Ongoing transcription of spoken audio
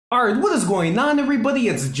Alright, what is going on everybody?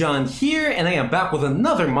 It's John here, and I am back with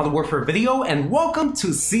another Modern Warfare video, and welcome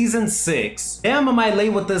to Season 6. Damn, am I late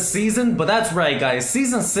with this season? But that's right guys,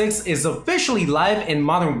 Season 6 is officially live in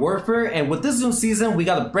Modern Warfare, and with this new season, we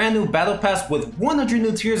got a brand new battle pass with 100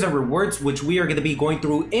 new tiers and rewards, which we are going to be going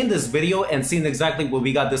through in this video and seeing exactly what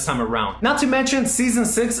we got this time around. Not to mention, Season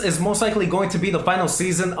 6 is most likely going to be the final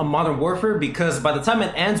season of Modern Warfare, because by the time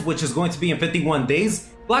it ends, which is going to be in 51 days,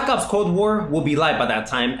 Black Ops Cold War will be live by that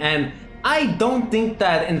time, and I don't think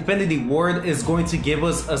that Infinity Ward is going to give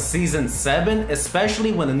us a Season 7,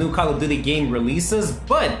 especially when the new Call of Duty game releases,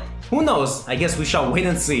 but who knows? I guess we shall wait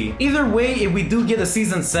and see. Either way, if we do get a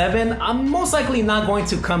Season 7, I'm most likely not going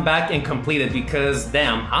to come back and complete it because,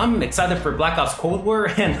 damn, I'm excited for Black Ops Cold War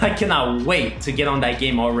and I cannot wait to get on that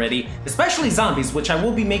game already. Especially Zombies, which I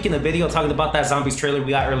will be making a video talking about that Zombies trailer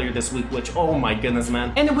we got earlier this week, which, oh my goodness,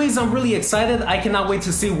 man. Anyways, I'm really excited. I cannot wait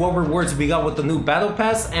to see what rewards we got with the new Battle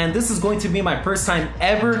Pass, and this is going to be my first time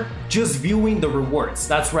ever just viewing the rewards.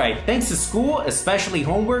 That's right. Thanks to school, especially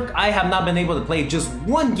homework, I have not been able to play just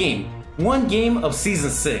one game of Season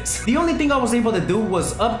 6. The only thing I was able to do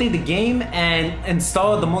was update the game and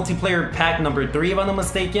install the multiplayer pack number 3 if I'm not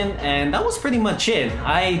mistaken, and that was pretty much it.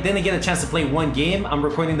 I didn't get a chance to play one game. I'm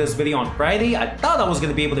recording this video on Friday. I thought I was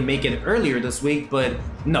going to be able to make it earlier this week, but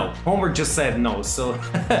no, homework just said no, so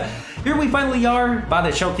here we finally are about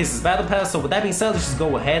to showcase this battle pass. So with that being said, let's just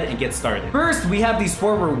go ahead and get started. First, we have these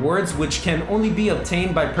 4 rewards which can only be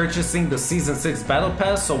obtained by purchasing the Season 6 battle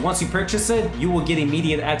pass. So once you purchase it, you will get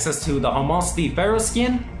immediate access to the Hamalsti Pharaoh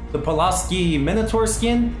skin, the Pulaski Minotaur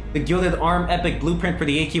skin, the Gilded Arm Epic Blueprint for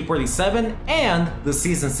the AK-47, and the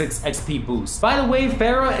Season 6 XP boost. By the way,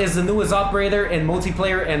 Pharah is the newest operator in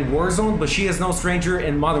multiplayer and Warzone, but she is no stranger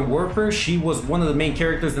in Modern Warfare. She was one of the main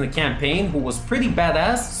characters in the campaign who was pretty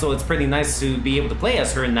badass, so it's pretty nice to be able to play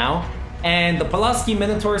as her now. And the Pulaski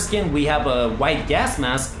Minotaur skin, we have a white gas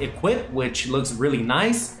mask equipped, which looks really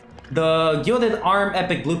nice. The Gilded Arm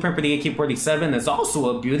Epic Blueprint for the AK-47 is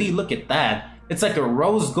also a beauty. Look at that. It's like a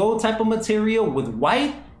rose gold type of material with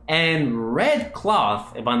white and red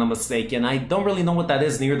cloth, if I'm not mistaken. I don't really know what that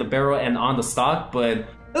is near the barrel and on the stock, but it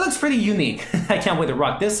looks pretty unique. I can't wait to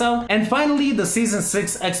rock this out. And finally, the Season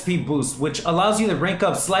 6 XP boost, which allows you to rank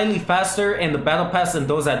up slightly faster in the Battle Pass than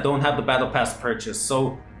those that don't have the Battle Pass purchase.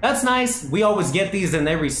 So that's nice. We always get these in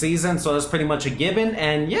every season, so that's pretty much a given.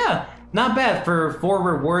 And yeah, not bad for 4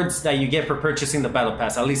 rewards that you get for purchasing the Battle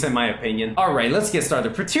Pass, at least in my opinion. Alright, let's get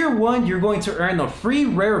started. For Tier 1, you're going to earn a free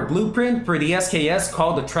rare blueprint for the SKS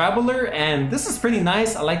called the Traveler, and this is pretty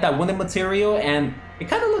nice. I like that wooden material, and it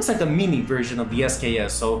kind of looks like a mini version of the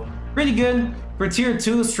SKS, so pretty good. For Tier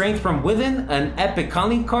 2, Strength from Within, an epic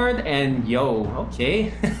calling card, and yo,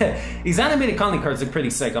 okay. These animated calling cards look pretty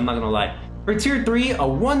sick, I'm not gonna lie. For Tier 3, a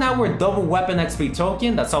 1-hour double weapon XP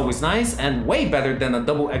token, that's always nice, and way better than a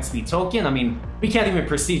double XP token. I mean, we can't even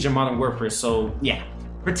prestige in Modern Warfare, so yeah.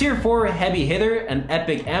 For Tier 4, Heavy Hitter, an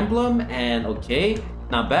epic emblem, and okay,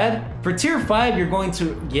 not bad. For Tier 5, you're going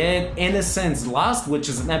to get Innocence Lost, which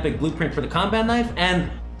is an epic blueprint for the combat knife, and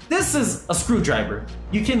this is a screwdriver.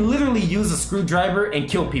 You can literally use a screwdriver and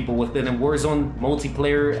kill people with it in Warzone,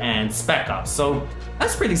 multiplayer, and Spec Ops, so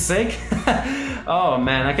that's pretty sick. Oh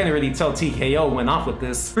man, I can't really tell TKO went off with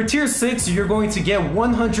this. For Tier 6, you're going to get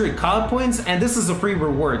 100 COD points, and this is a free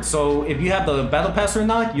reward. So if you have the Battle Pass or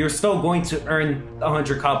not, you're still going to earn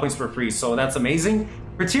 100 COD points for free, so that's amazing.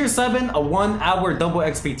 For Tier 7, a 1-hour double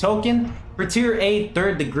XP token. For Tier 8,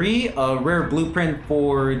 Third Degree, a rare blueprint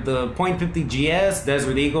for the .50 GS,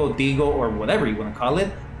 Desert Eagle, Deagle, or whatever you want to call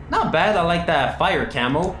it. Not bad, I like that fire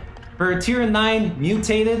camo. For Tier 9,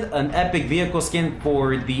 Mutated, an epic vehicle skin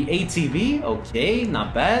for the ATV. Okay,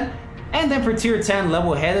 not bad. And then for Tier 10,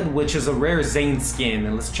 Level Headed, which is a rare Zane skin.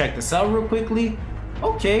 And let's check this out real quickly.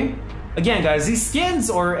 Okay. Again, guys, these skins,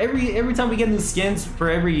 or every time we get new skins for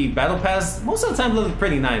every battle pass, most of the time look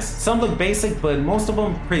pretty nice. Some look basic, but most of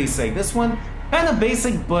them pretty sick. This one, kind of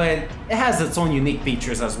basic, but it has its own unique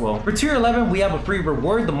features as well. For Tier 11, we have a free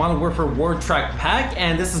reward, the Modern Warfare War Track Pack,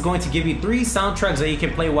 and this is going to give you 3 soundtracks that you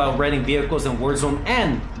can play while riding vehicles in Warzone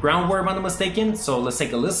and Ground War, if I'm not mistaken. So let's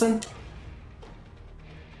take a listen.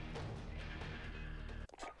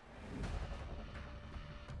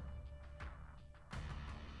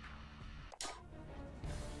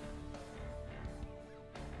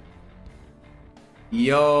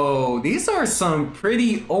 Yo, these are some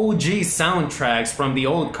pretty OG soundtracks from the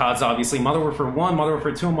old CODs, obviously. Modern Warfare 1, Modern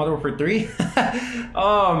Warfare 2, and Modern Warfare 3.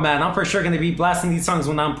 Oh man, I'm for sure gonna be blasting these songs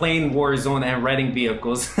when I'm playing Warzone and riding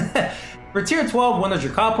vehicles. For Tier 12,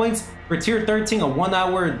 100 COD points. For Tier 13, a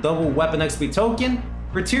 1-hour double weapon XP token.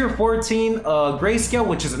 For tier 14, Grayscale,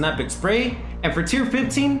 which is an epic spray. And for tier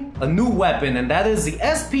 15, a new weapon, and that is the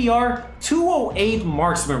SPR 208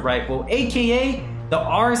 Marksman Rifle, aka the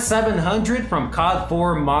R700 from COD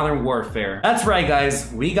 4 Modern Warfare. That's right,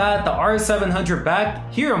 guys, we got the R700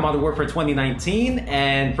 back here on Modern Warfare 2019,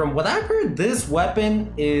 and from what I've heard, this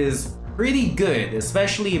weapon is pretty good,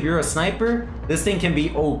 especially if you're a sniper. This thing can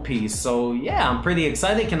be OP, so yeah, I'm pretty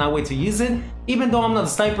excited, cannot wait to use it. Even though I'm not a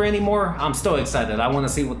sniper anymore, I'm still excited. I want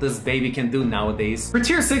to see what this baby can do nowadays. For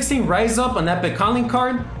tier 16, Rise Up, an epic calling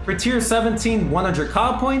card. For tier 17, 100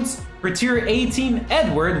 COD points. For tier 18,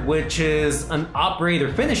 Edward, which is an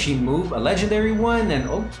operator finishing move, a legendary one, and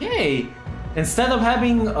okay. Instead of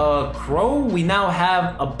having a crow, we now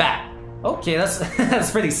have a bat. Okay,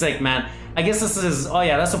 that's pretty sick, man. I guess this is, oh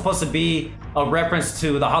yeah, that's supposed to be a reference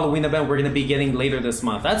to the Halloween event we're going to be getting later this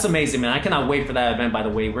month. That's amazing, man. I cannot wait for that event, by the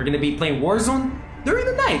way. We're going to be playing Warzone during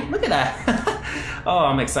the night. Look at that. Oh,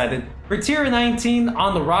 I'm excited. For tier 19,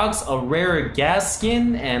 On the Rocks, a rare gas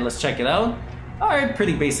skin, and let's check it out. Alright,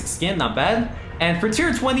 pretty basic skin, not bad. And for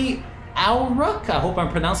tier 20, Alruk, I hope I'm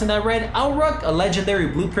pronouncing that right. Alruk, a legendary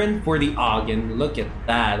blueprint for the AUG, and look at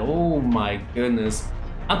that. Oh my goodness.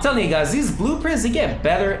 I'm telling you guys, these blueprints, they get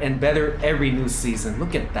better and better every new season.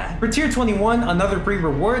 Look at that. For tier 21, another free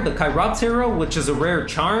reward, the Chiroptera, which is a rare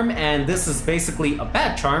charm, and this is basically a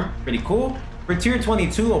bat charm. Pretty cool. For tier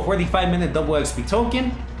 22, a 45-minute double XP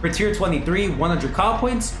token. For tier 23, 100 COD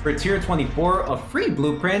points. For tier 24, a free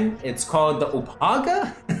blueprint. It's called the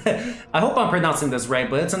Opaga. I hope I'm pronouncing this right,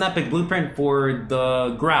 but it's an epic blueprint for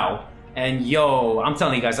the Grau. And yo, I'm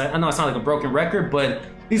telling you guys, I know it's not like a broken record, but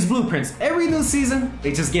these blueprints, every new season,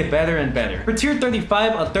 they just get better and better. For tier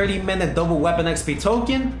 35, a 30-minute double weapon XP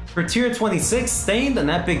token. For tier 26, Stained, an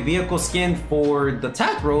epic vehicle skin for the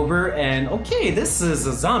TAC Rover. And okay, this is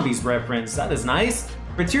a zombies reference, that is nice.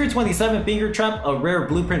 For tier 27, Finger Trap, a rare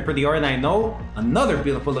blueprint for the R9O, another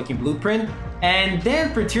beautiful looking blueprint. And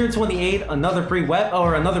then for tier 28, another free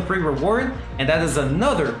another free reward, and that is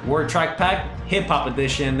another War Track Pack Hip Hop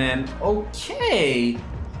Edition. And okay,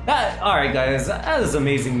 alright guys, that is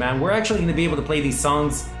amazing, man. We're actually going to be able to play these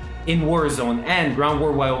songs in Warzone and Ground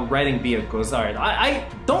War while riding vehicles. Alright, I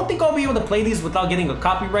don't think I'll be able to play these without getting a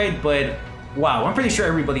copyright, but wow, I'm pretty sure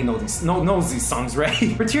everybody knows these songs,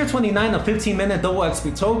 right? For tier 29, a 15-minute double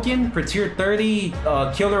XP token. For tier 30,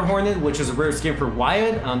 Killer Hornet, which is a rare skin for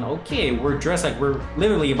Wyatt. Okay, we're dressed like we're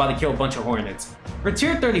literally about to kill a bunch of hornets. For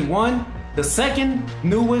tier 31, the second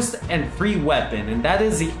newest and free weapon, and that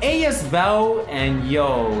is the AS Val. And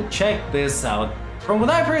yo, check this out. From what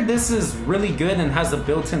I've heard, this is really good and has a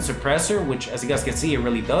built-in suppressor, which as you guys can see, it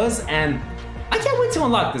really does. And I can't wait to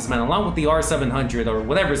unlock this, man, along with the R700 or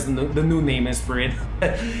whatever the new name is for it.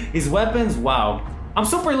 These weapons, wow. I'm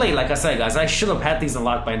super late, like I said, guys. I should have had these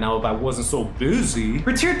unlocked by now if I wasn't so busy.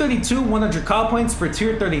 For tier 32, 100 COD points. For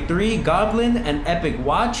tier 33, Goblin, an epic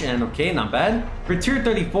watch, and okay, not bad. For tier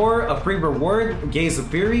 34, a free reward, Gaze of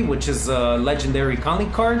Fury, which is a legendary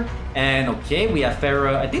calling card. And okay, we have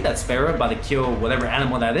Farah, I think that's Farah, about to kill whatever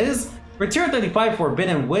animal that is. For tier 35,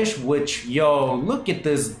 Forbidden Wish, which, yo, look at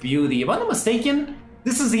this beauty. If I'm not mistaken,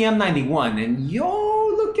 this is the M91, and yo,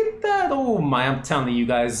 look at that. Oh my, I'm telling you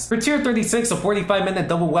guys. For tier 36, a 45-minute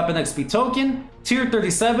double weapon XP token. Tier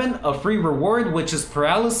 37, a free reward, which is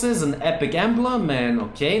Paralysis, an epic emblem, and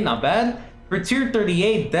okay, not bad. For tier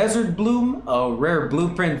 38, Desert Bloom, a rare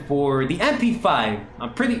blueprint for the MP5.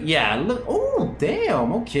 I'm pretty, yeah, look, oh,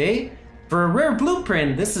 damn, okay. For a rare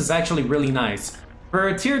blueprint, this is actually really nice.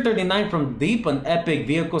 For tier 39 from Deep, an epic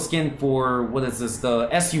vehicle skin for, what is this, the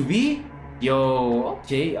SUV? Yo,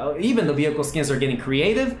 okay, even the vehicle skins are getting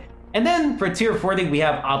creative. And then for tier 40, we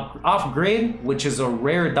have Off Grid, which is a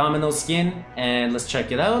rare Domino skin, and let's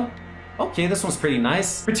check it out. Okay, this one's pretty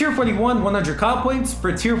nice. For tier 41, 100 COD points.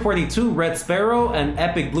 For tier 42, Red Sparrow, an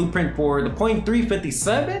epic blueprint for the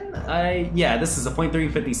 .357. Yeah, this is a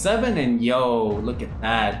 .357, and yo, look at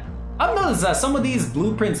that. I've noticed that some of these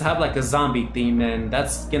blueprints have like a zombie theme, and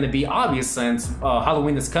that's gonna be obvious since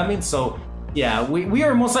Halloween is coming. So yeah, we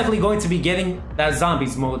are most likely going to be getting that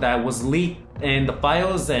zombies mode that was leaked in the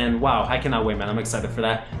files, and wow, I cannot wait, man. I'm excited for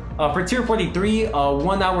that. For tier 43, a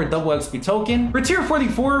 1-hour double XP token. For tier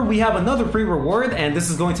 44, we have another free reward, and this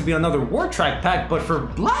is going to be another War Track pack, but for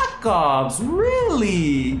Black Ops,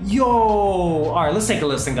 really? Yo, all right, let's take a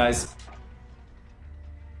listen, guys.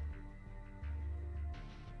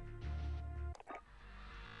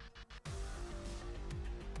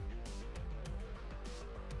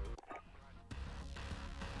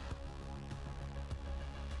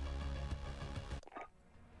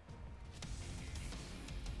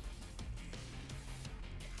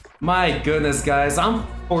 My goodness, guys, I'm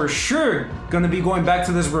for sure gonna be going back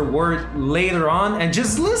to this reward later on and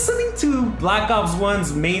just listening to Black Ops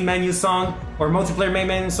 1's main menu song or multiplayer main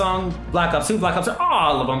menu song, Black Ops 2, Black Ops 3,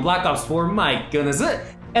 all of them, Black Ops 4, my goodness.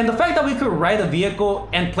 And the fact that we could ride a vehicle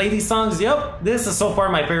and play these songs, yep, this is so far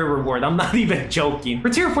my favorite reward. I'm not even joking. For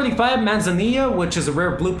tier 45, Manzanilla, which is a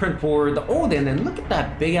rare blueprint for the Odin, and look at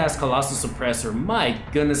that big ass Colossal Suppressor, my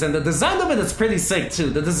goodness. And the design of it is pretty sick too.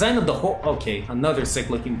 The design of the whole, okay, another sick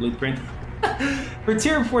looking blueprint. For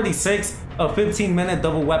tier 46, a 15-minute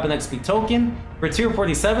double weapon XP token. For tier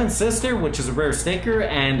 47, Sister, which is a rare sticker,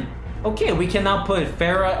 and okay, we can now put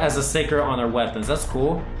Pharah as a sticker on our weapons, that's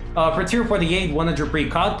cool. For tier 48, 103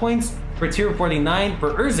 COD points. For tier 49,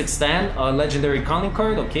 for Urzikstan, a legendary calling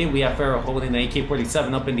card. Okay, we have Pharah holding the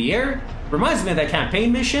AK-47 up in the air. Reminds me of that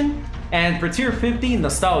campaign mission. And for tier 50,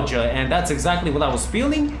 Nostalgia. And that's exactly what I was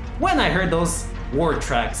feeling when I heard those War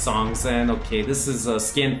Track songs. And okay, this is a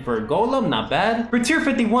skin for Golem, not bad. For tier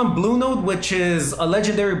 51, Blue Note, which is a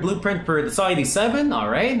legendary blueprint for the SAW 87.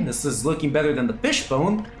 Alright, this is looking better than the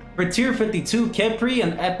Fishbone. For tier 52, Khepri,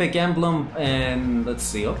 an epic emblem, and let's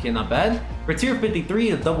see, okay, not bad. For tier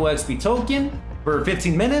 53, a double XP token for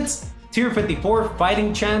 15 minutes. Tier 54,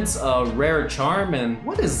 Fighting Chance, a rare charm, and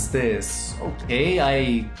what is this? Okay,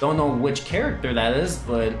 I don't know which character that is,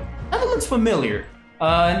 but that looks familiar.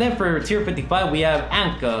 And then for tier 55, we have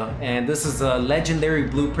Anka, and this is a legendary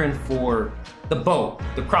blueprint for the bow,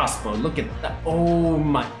 the crossbow. Look at that, oh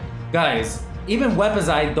my, guys. Even weapons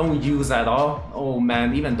I don't use at all, oh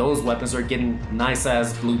man, even those weapons are getting nice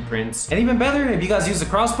ass blueprints. And even better, if you guys use a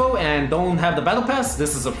crossbow and don't have the battle pass,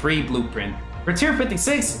 this is a free blueprint. For tier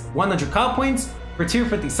 56, 100 COD points. For tier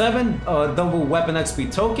 57, a double weapon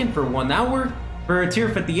XP token for 1 hour. For tier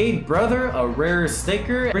 58, Brother, a rare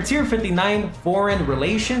sticker. For tier 59, Foreign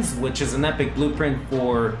Relations, which is an epic blueprint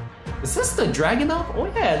for... Is this the Dragunov? Oh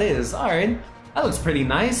yeah, it is, alright. That looks pretty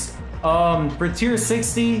nice. For tier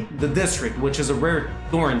 60, the District, which is a rare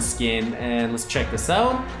Thorn skin, and let's check this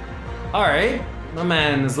out. Alright, my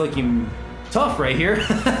man is looking tough right here.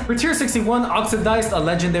 For tier 61, Oxidized, a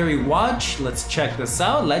legendary watch. Let's check this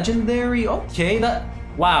out. Legendary, okay, that,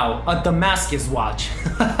 wow, a Damascus watch.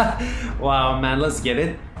 Wow, man, let's get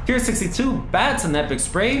it. Tier 62, Bats, an epic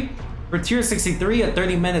spray. For tier 63, a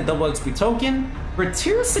 30-minute double XP token. For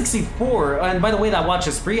tier 64, and by the way, that watch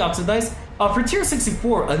is free, Oxidized. For tier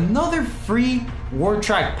 64, another free War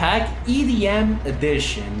Track pack, EDM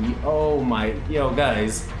edition. Oh my, yo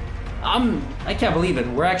guys, I can't believe it.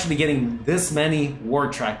 We're actually getting this many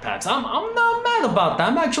War Track packs. I'm not mad about that.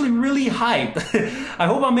 I'm actually really hyped. I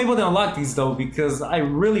hope I'm able to unlock these though, because I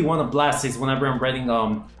really want to blast these whenever I'm riding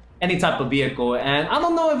any type of vehicle. And I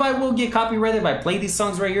don't know if I will get copyrighted if I play these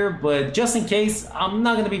songs right here, but just in case, I'm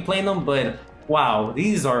not gonna be playing them, but wow,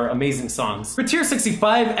 these are amazing songs. For tier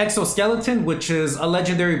 65, Exoskeleton, which is a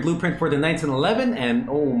legendary blueprint for the 1911, and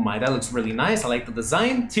oh my, that looks really nice. I like the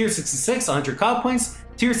design. Tier 66, 100 COD points.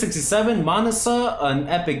 Tier 67, Manasa, an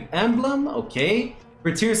epic emblem, okay.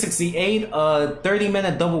 For tier 68, a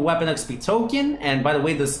 30-minute double weapon XP token, and by the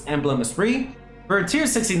way, this emblem is free. For tier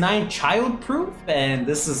 69, Childproof, and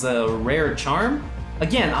this is a rare charm.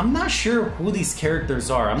 Again, I'm not sure who these characters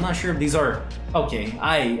are. I'm not sure if these are... Okay,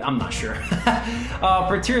 I'm not sure.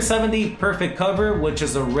 For tier 70, Perfect Cover, which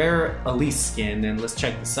is a rare Elise skin. And let's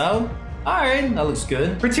check this out. Alright, that looks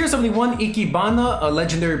good. For tier 71, Ikebana, a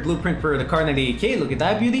legendary blueprint for the Kar 98K. Look at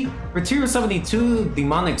that beauty. For tier 72,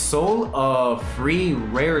 Demonic Soul, a free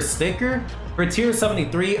rare sticker. For tier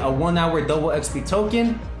 73, a 1 hour double XP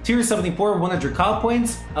token. Tier 74, 100 COD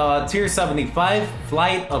points. Tier 75,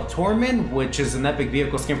 Flight of Torment, which is an epic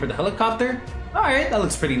vehicle skin for the helicopter. Alright, that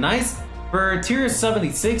looks pretty nice. For tier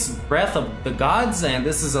 76, Breath of the Gods, and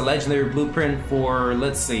this is a legendary blueprint for,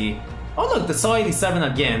 let's see. Oh look, the SAW 87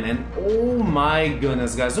 again, and oh my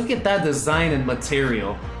goodness guys, look at that design and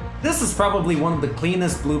material. This is probably one of the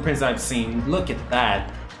cleanest blueprints I've seen. Look at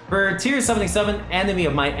that. For tier 77, Enemy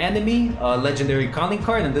of My Enemy, a legendary calling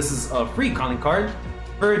card, and this is a free calling card.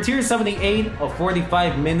 For tier 78, a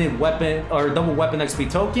 45-minute weapon or double weapon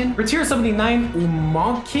XP token. For tier 79,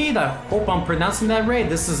 Umonkid, I hope I'm pronouncing that right.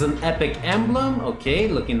 This is an epic emblem, okay,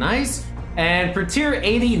 looking nice. And for tier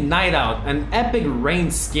 80, Night Out, an epic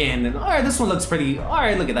rain skin. And alright, this one looks pretty,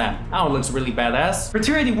 alright, look at that. That one looks really badass. For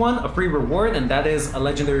tier 81, a free reward, and that is a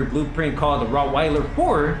legendary blueprint called the Rottweiler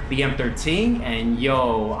for the M13. And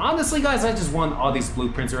yo, honestly guys, I just want all these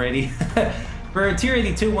blueprints already. For tier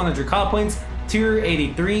 82, 100 COD points. Tier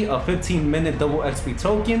 83, a 15-minute double XP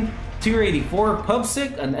token. Tier 84,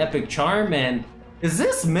 Pubsic, an epic charm. And is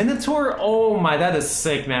this Minotaur? Oh my, that is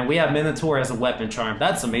sick, man. We have Minotaur as a weapon charm.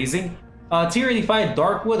 That's amazing. Tier 85,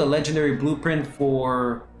 Darkwood, a legendary blueprint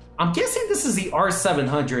for... I'm guessing this is the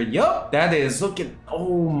R700. Yup, that is. Look at,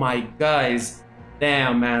 oh my guys.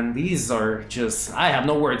 Damn, man, these are just, I have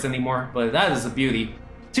no words anymore, but that is a beauty.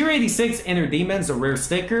 Tier 86 Inner Demons, a rare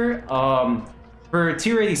sticker. For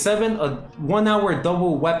Tier 87, a 1 hour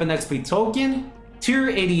double weapon XP token.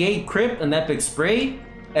 Tier 88 Crypt, an epic spray,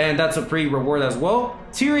 and that's a free reward as well.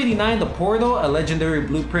 Tier 89, the Portal, a legendary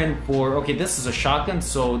blueprint for, okay, this is a shotgun,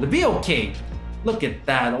 so the VOK. Look at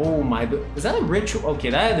that, oh my, is that a ritual? Okay,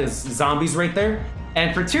 that is zombies right there.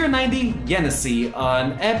 And for Tier 90, Genesee,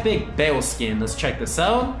 an epic Bale skin. Let's check this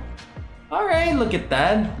out. Alright, look at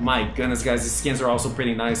that. My goodness, guys, these skins are also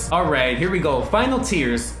pretty nice. Alright, here we go. Final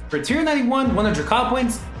tiers. For Tier 91, 100 COD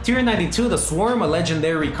points. Tier 92, the Swarm, a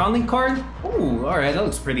legendary calling card. Ooh, alright, that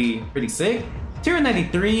looks pretty sick. Tier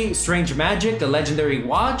 93, Strange Magic, a legendary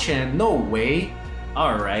watch, and no way.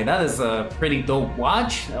 Alright, that is a pretty dope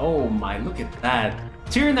watch. Oh my, look at that.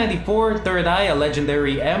 Tier 94, Third Eye, a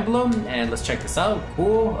legendary emblem, and let's check this out.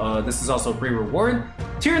 Cool. This is also a free reward.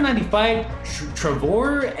 Tier 95,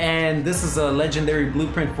 Trevor, and this is a legendary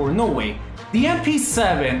blueprint for No Way. The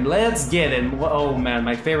MP7, let's get it. Oh man,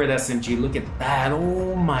 my favorite SMG. Look at that.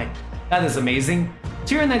 Oh my, that is amazing.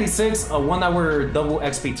 Tier 96, a 1 hour double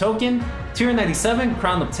XP token. Tier 97,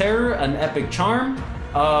 Crown of Terror, an epic charm.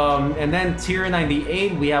 And then Tier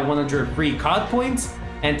 98, we have 100 free COD points.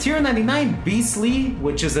 And Tier 99, Beastly,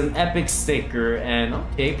 which is an epic sticker, and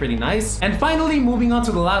okay, pretty nice. And finally, moving on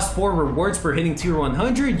to the last 4 rewards for hitting Tier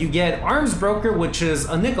 100, you get Arms Broker, which is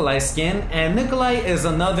a Nikolai skin, and Nikolai is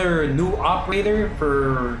another new operator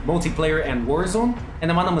for multiplayer and Warzone.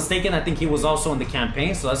 And if I'm not mistaken, I think he was also in the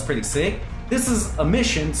campaign, so that's pretty sick. This is a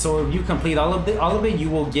mission, so if you complete all of it,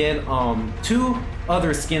 you will get 2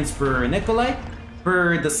 other skins for Nikolai.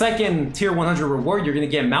 For the second Tier 100 reward, you're gonna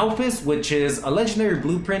get Malphus, which is a legendary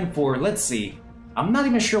blueprint for, let's see, I'm not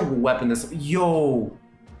even sure what weapon this is. Yo,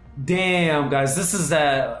 damn guys, this is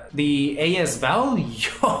the AS Val?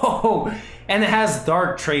 Yo, and it has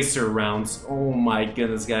Dark Tracer rounds. Oh my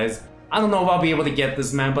goodness, guys. I don't know if I'll be able to get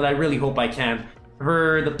this, man, but I really hope I can.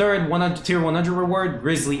 For the third Tier 100 reward,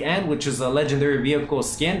 Grizzly End, which is a legendary vehicle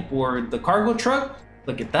skin for the cargo truck.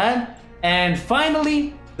 Look at that. And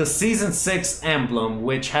finally, the Season 6 emblem,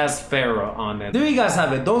 which has Pharah on it. There you guys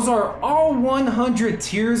have it. Those are all 100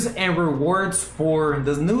 tiers and rewards for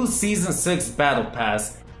the new Season 6 Battle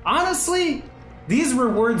Pass. Honestly, these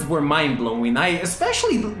rewards were mind-blowing.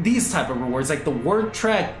 Especially these type of rewards, like the Word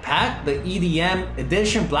Track Pack, the EDM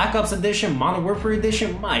Edition, Black Ops Edition, Modern Warfare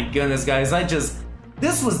Edition. My goodness, guys,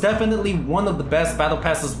 this was definitely one of the best Battle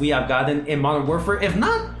Passes we have gotten in Modern Warfare. If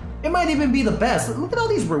not, it might even be the best. Look at all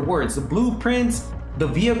these rewards, the blueprints, the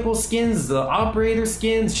vehicle skins, the operator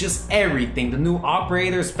skins, just everything. The new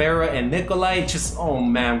operators, Pharah and Nikolai, just, oh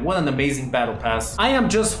man, what an amazing battle pass. I am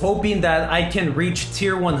just hoping that I can reach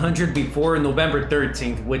Tier 100 before November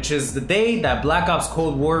 13th, which is the day that Black Ops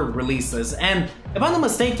Cold War releases. And if I'm not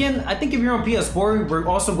mistaken, I think if you're on PS4, we're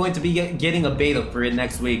also going to be getting a beta for it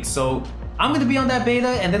next week. So I'm going to be on that beta,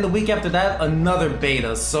 and then the week after that, another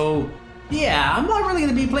beta. So yeah, I'm not really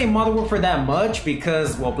going to be playing Modern Warfare that much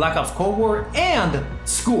because, well, Black Ops Cold War and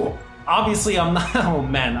school. Obviously, I'm not, oh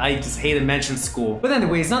man, I just hate to mention school. But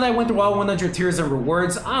anyways, now that I went through all 100 tiers and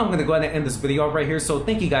rewards, I'm going to go ahead and end this video off right here. So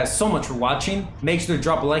thank you guys so much for watching. Make sure to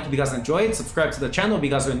drop a like if you guys enjoyed, subscribe to the channel if you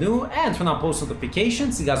guys are new, and turn on post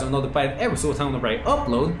notifications so you guys are notified every single time whenever I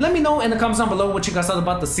upload. Let me know in the comments down below what you guys thought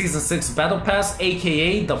about the Season 6 Battle Pass,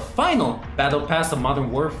 aka the final Battle Pass of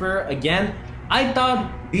Modern Warfare. Again, I thought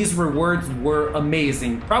these rewards were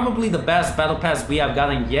amazing. Probably the best Battle Pass we have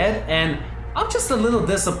gotten yet, and I'm just a little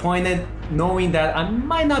disappointed knowing that I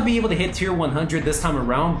might not be able to hit Tier 100 this time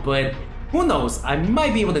around, but who knows, I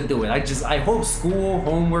might be able to do it. I hope school,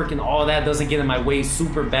 homework, and all that doesn't get in my way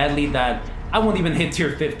super badly that I won't even hit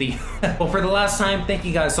Tier 50. But for the last time, thank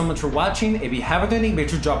you guys so much for watching. If you haven't done anything, make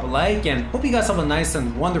sure to drop a like, and hope you guys have a nice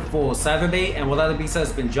and wonderful Saturday. And with that being said,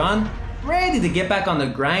 it's been John, ready to get back on the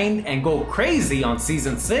grind and go crazy on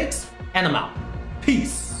Season 6, and I'm out.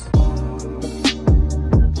 Peace.